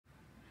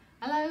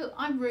Hello,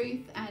 I'm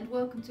Ruth and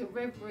welcome to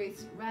Revd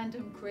Ruth's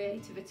Random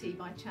Creativity,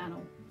 my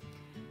channel.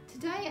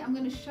 Today I'm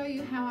going to show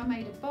you how I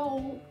made a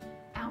bowl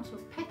out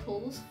of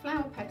petals,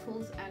 flower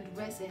petals and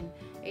resin.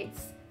 It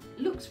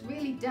looks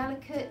really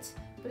delicate,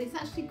 but it's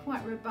actually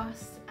quite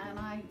robust and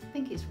I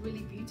think it's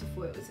really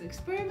beautiful. It was an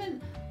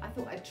experiment. I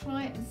thought I'd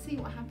try it and see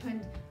what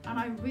happened, and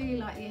I really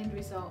like the end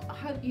result. I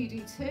hope you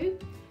do too.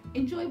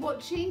 Enjoy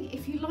watching.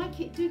 If you like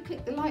it, do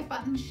click the like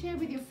button, share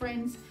with your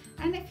friends,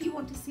 and if you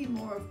want to see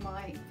more of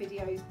my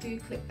videos, do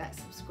click that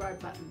subscribe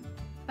button.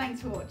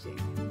 Thanks for watching.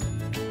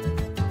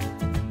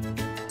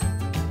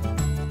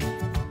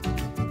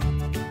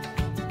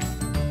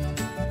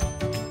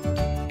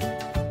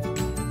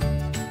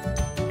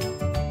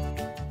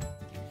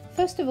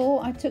 First of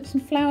all, I took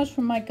some flowers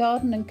from my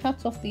garden and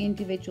cut off the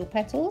individual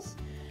petals,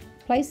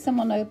 placed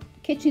them on a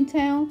kitchen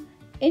towel,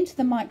 into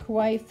the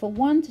microwave for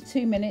 1 to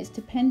 2 minutes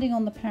depending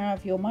on the power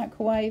of your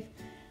microwave,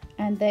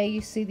 and there you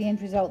see the end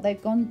result.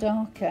 They've gone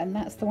darker and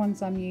that's the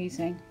ones I'm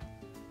using.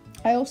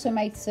 I also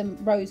made some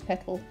rose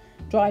petal,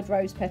 dried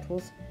rose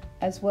petals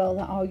as well,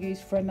 that I'll use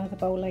for another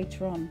bowl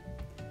later on.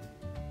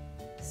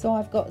 So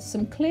I've got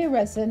some clear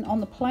resin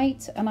on the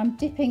plate and I'm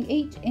dipping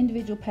each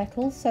individual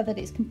petal so that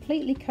it's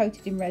completely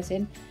coated in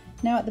resin.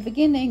 Now at the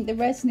beginning the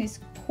resin is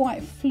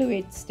quite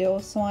fluid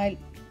still, so I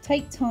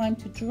take time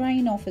to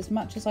drain off as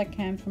much as I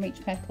can from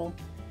each petal.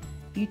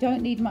 You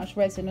don't need much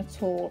resin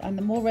at all, and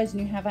the more resin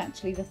you have,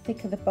 actually the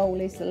thicker the bowl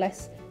is, the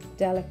less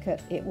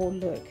delicate it will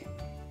look.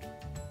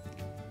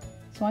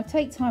 So I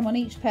take time on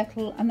each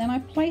petal and then I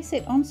place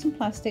it on some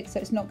plastic so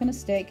it's not going to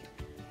stick,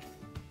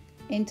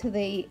 into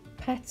the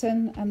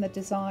pattern and the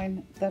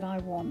design that I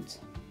want.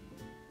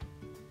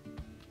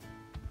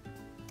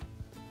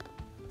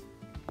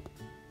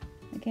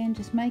 Again,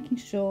 just making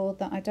sure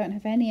that I don't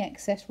have any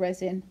excess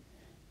resin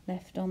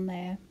left on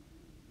there.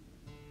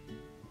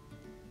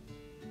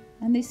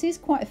 And this is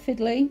quite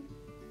fiddly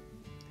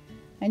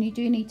and you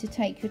do need to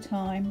take your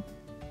time.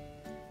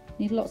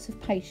 You need lots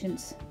of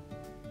patience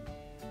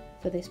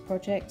for this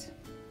project.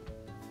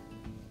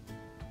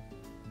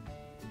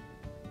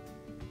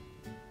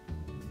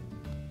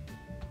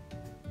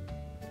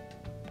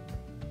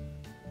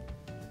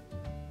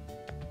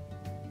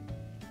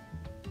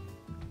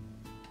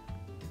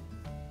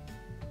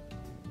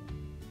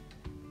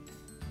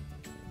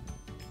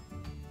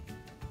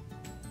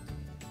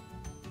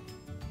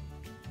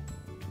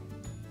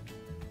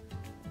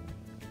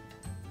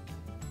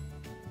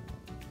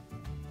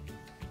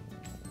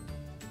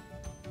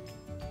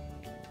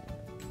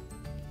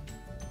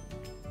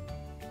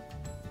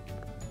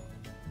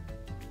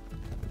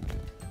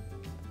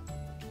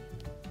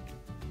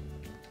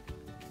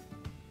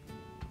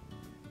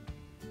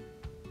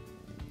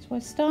 So I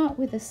start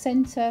with a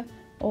centre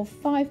of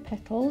 5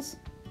 petals,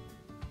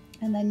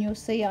 and then you'll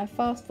see I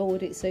fast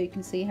forward it so you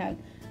can see how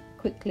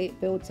quickly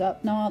it builds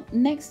up. Now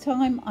next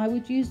time I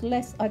would use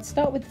less. I'd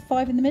start with the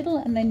 5 in the middle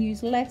and then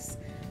use less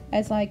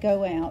as I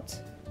go out,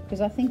 because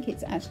I think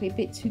it's actually a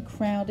bit too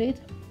crowded,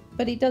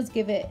 but it does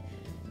give it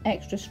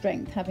extra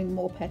strength having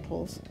more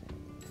petals.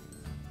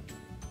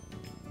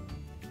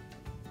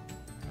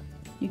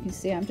 You can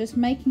see I'm just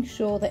making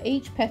sure that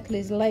each petal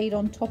is laid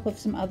on top of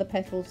some other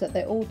petals, that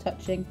they're all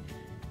touching,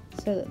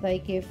 so that they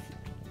give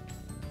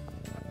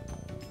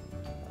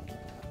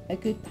a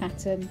good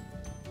pattern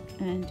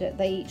and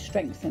they each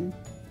strengthen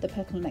the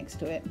petal next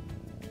to it.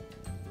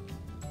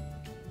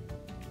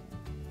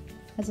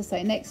 As I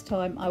say, next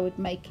time I would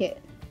make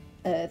it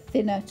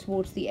thinner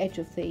towards the edge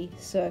of the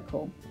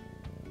circle.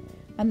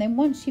 And then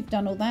once you've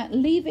done all that,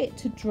 leave it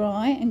to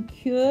dry and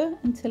cure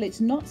until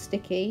it's not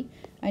sticky,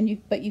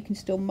 but you can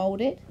still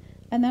mold it.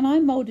 And then I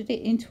molded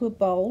it into a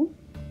bowl.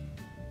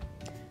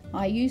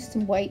 I used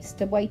some weights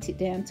to weight it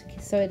down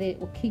so that it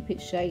will keep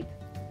its shape,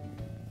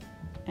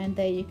 and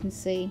there you can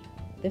see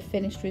the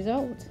finished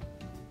result,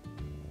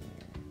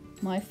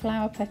 my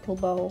flower petal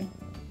bowl.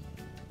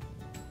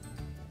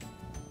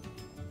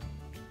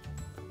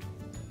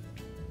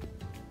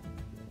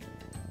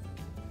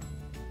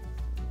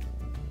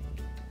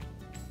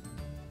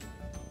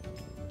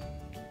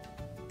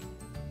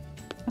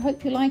 I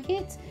hope you like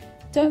it.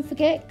 Don't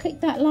forget, click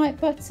that like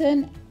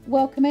button,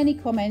 welcome any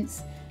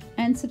comments,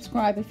 and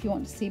subscribe if you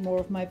want to see more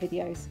of my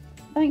videos.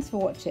 Thanks for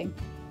watching.